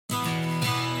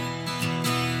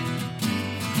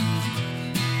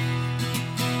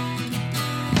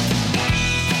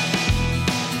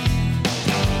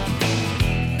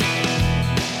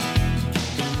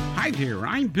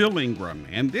I'm Bill Ingram,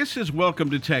 and this is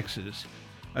Welcome to Texas,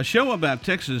 a show about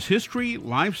Texas history,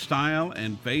 lifestyle,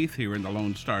 and faith here in the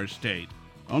Lone Star State.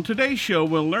 On today's show,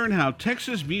 we'll learn how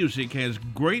Texas music has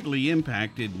greatly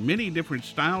impacted many different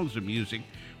styles of music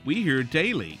we hear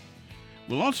daily.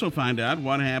 We'll also find out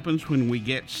what happens when we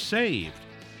get saved.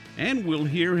 And we'll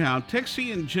hear how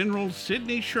Texian General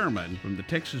Sidney Sherman from the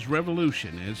Texas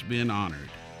Revolution has been honored.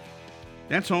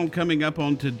 That's all coming up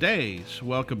on today's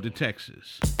Welcome to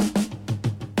Texas.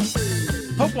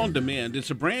 Hope on Demand is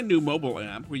a brand new mobile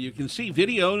app where you can see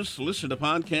videos, listen to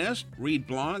podcasts, read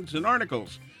blogs, and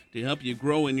articles to help you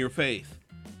grow in your faith.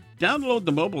 Download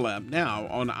the mobile app now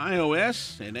on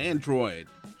iOS and Android.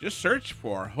 Just search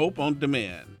for Hope on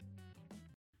Demand.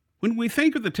 When we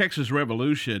think of the Texas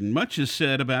Revolution, much is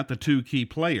said about the two key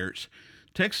players,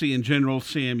 Texian General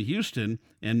Sam Houston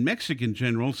and Mexican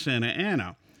General Santa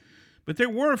Anna. But there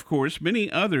were, of course,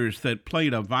 many others that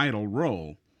played a vital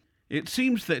role. It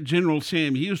seems that General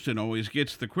Sam Houston always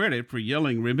gets the credit for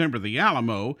yelling, "Remember the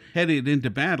Alamo," headed into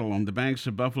battle on the banks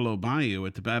of Buffalo Bayou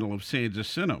at the Battle of San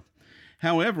Jacinto.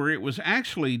 However, it was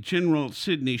actually General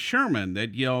Sidney Sherman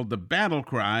that yelled the battle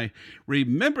cry,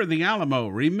 "Remember the Alamo,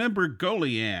 remember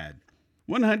Goliad."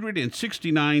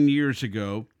 169 years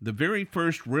ago, the very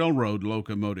first railroad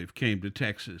locomotive came to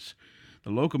Texas. The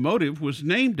locomotive was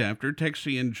named after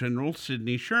Texian General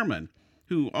Sidney Sherman,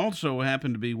 who also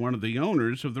happened to be one of the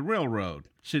owners of the railroad.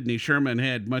 Sidney Sherman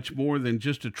had much more than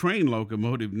just a train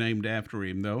locomotive named after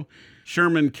him, though.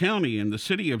 Sherman County and the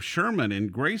city of Sherman in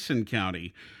Grayson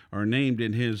County are named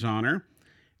in his honor.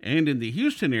 And in the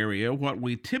Houston area, what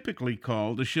we typically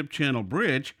call the Ship Channel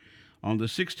Bridge on the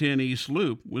 610 East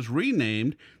Loop was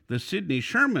renamed the Sidney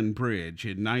Sherman Bridge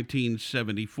in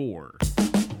 1974.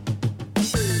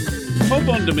 Hope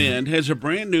on Demand has a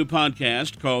brand new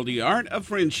podcast called The Art of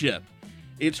Friendship.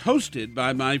 It's hosted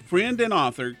by my friend and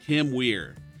author, Kim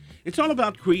Weir. It's all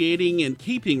about creating and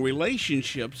keeping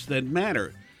relationships that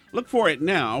matter. Look for it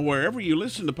now wherever you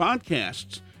listen to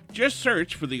podcasts. Just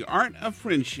search for The Art of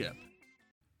Friendship.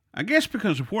 I guess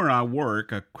because of where I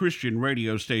work, a Christian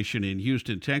radio station in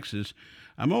Houston, Texas,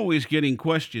 I'm always getting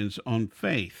questions on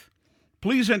faith.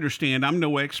 Please understand, I'm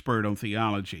no expert on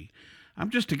theology.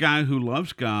 I'm just a guy who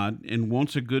loves God and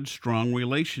wants a good, strong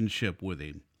relationship with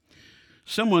Him.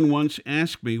 Someone once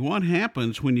asked me, what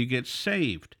happens when you get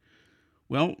saved?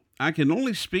 Well, I can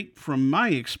only speak from my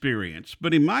experience,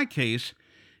 but in my case,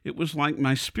 it was like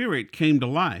my spirit came to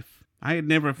life. I had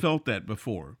never felt that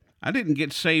before. I didn't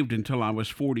get saved until I was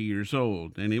 40 years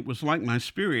old, and it was like my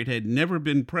spirit had never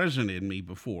been present in me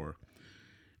before.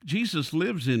 Jesus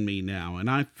lives in me now, and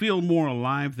I feel more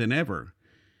alive than ever.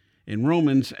 In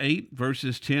Romans 8,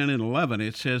 verses 10 and 11,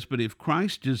 it says, "But if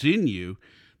Christ is in you,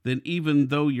 then even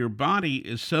though your body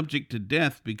is subject to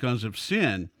death because of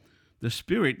sin, the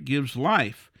Spirit gives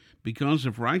life because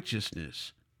of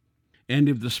righteousness. And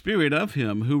if the Spirit of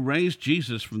Him who raised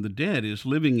Jesus from the dead is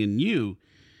living in you,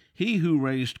 He who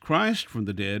raised Christ from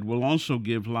the dead will also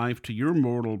give life to your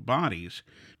mortal bodies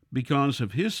because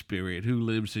of His Spirit who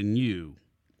lives in you."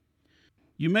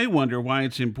 You may wonder why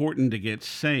it's important to get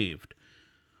saved.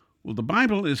 Well, the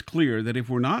Bible is clear that if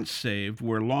we're not saved,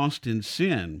 we're lost in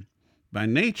sin. By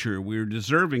nature, we're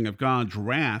deserving of God's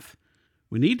wrath.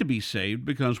 We need to be saved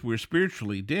because we're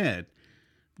spiritually dead.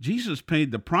 Jesus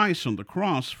paid the price on the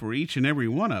cross for each and every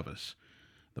one of us.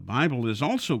 The Bible is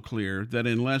also clear that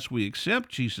unless we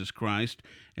accept Jesus Christ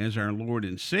as our Lord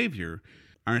and Savior,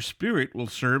 our spirit will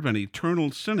serve an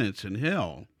eternal sentence in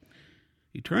hell.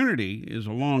 Eternity is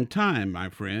a long time, my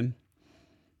friend.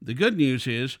 The good news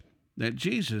is that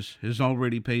Jesus has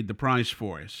already paid the price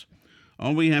for us.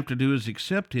 All we have to do is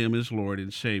accept Him as Lord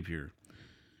and Savior.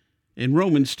 In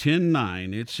Romans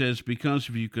 10:9, it says, "Because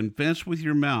if you confess with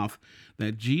your mouth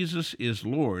that Jesus is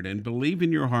Lord and believe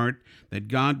in your heart that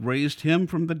God raised Him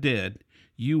from the dead,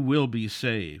 you will be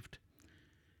saved."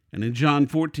 And in John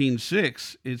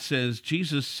 14:6, it says,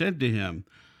 Jesus said to him,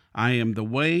 "I am the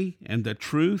way and the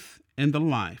truth and the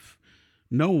life.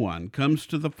 No one comes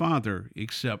to the Father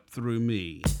except through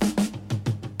me."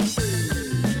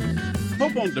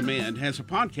 Hope on Demand has a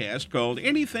podcast called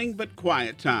Anything But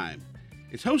Quiet Time.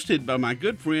 It's hosted by my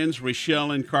good friends Rochelle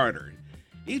and Carter.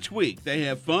 Each week they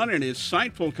have fun and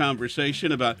insightful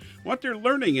conversation about what they're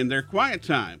learning in their quiet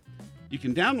time. You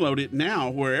can download it now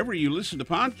wherever you listen to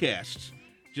podcasts.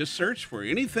 Just search for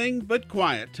Anything But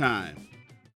Quiet Time.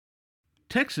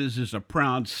 Texas is a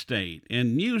proud state,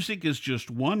 and music is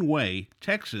just one way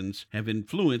Texans have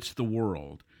influenced the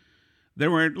world. There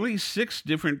were at least 6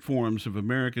 different forms of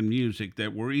American music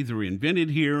that were either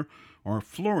invented here or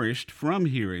flourished from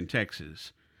here in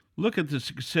Texas. Look at the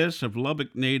success of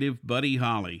Lubbock native Buddy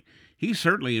Holly. He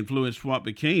certainly influenced what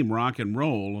became rock and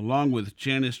roll, along with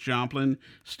Janis Joplin,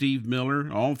 Steve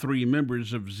Miller, all three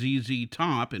members of ZZ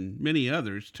Top, and many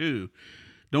others, too.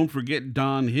 Don't forget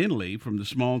Don Henley from the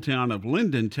small town of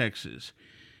Linden, Texas.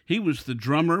 He was the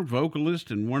drummer, vocalist,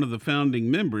 and one of the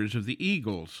founding members of the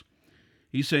Eagles.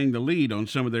 He sang the lead on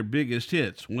some of their biggest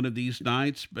hits, One of These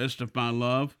Nights, Best of My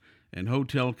Love, and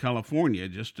Hotel California,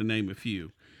 just to name a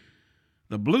few.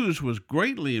 The blues was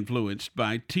greatly influenced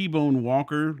by T-Bone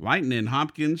Walker, Lightnin'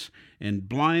 Hopkins, and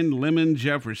Blind Lemon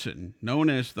Jefferson, known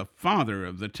as the father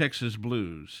of the Texas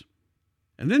blues.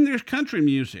 And then there's country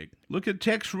music. Look at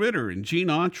Tex Ritter and Gene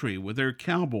Autry with their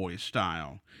cowboy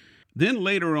style. Then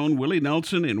later on, Willie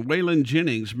Nelson and Waylon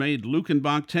Jennings made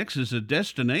Luckenbach, Texas a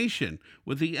destination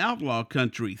with the outlaw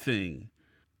country thing.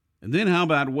 And then how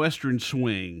about Western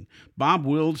Swing? Bob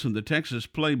Wills and the Texas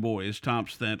Playboys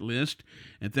tops that list,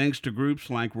 and thanks to groups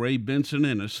like Ray Benson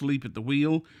and Asleep at the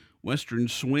Wheel, Western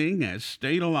Swing has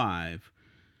stayed alive.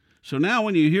 So now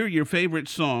when you hear your favorite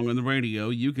song on the radio,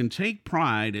 you can take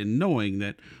pride in knowing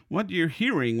that what you're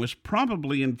hearing was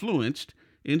probably influenced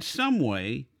in some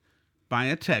way by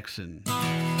a Texan.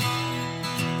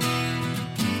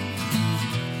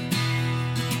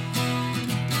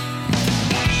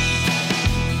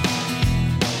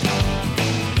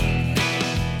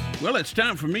 Well, it's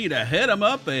time for me to head 'em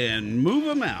up and move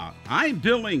 'em out. I'm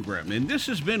Bill Ingram, and this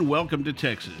has been Welcome to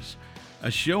Texas, a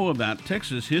show about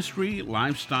Texas history,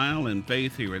 lifestyle, and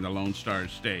faith here in the Lone Star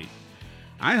State.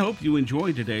 I hope you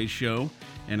enjoyed today's show,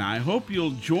 and I hope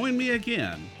you'll join me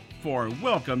again for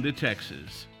Welcome to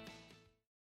Texas.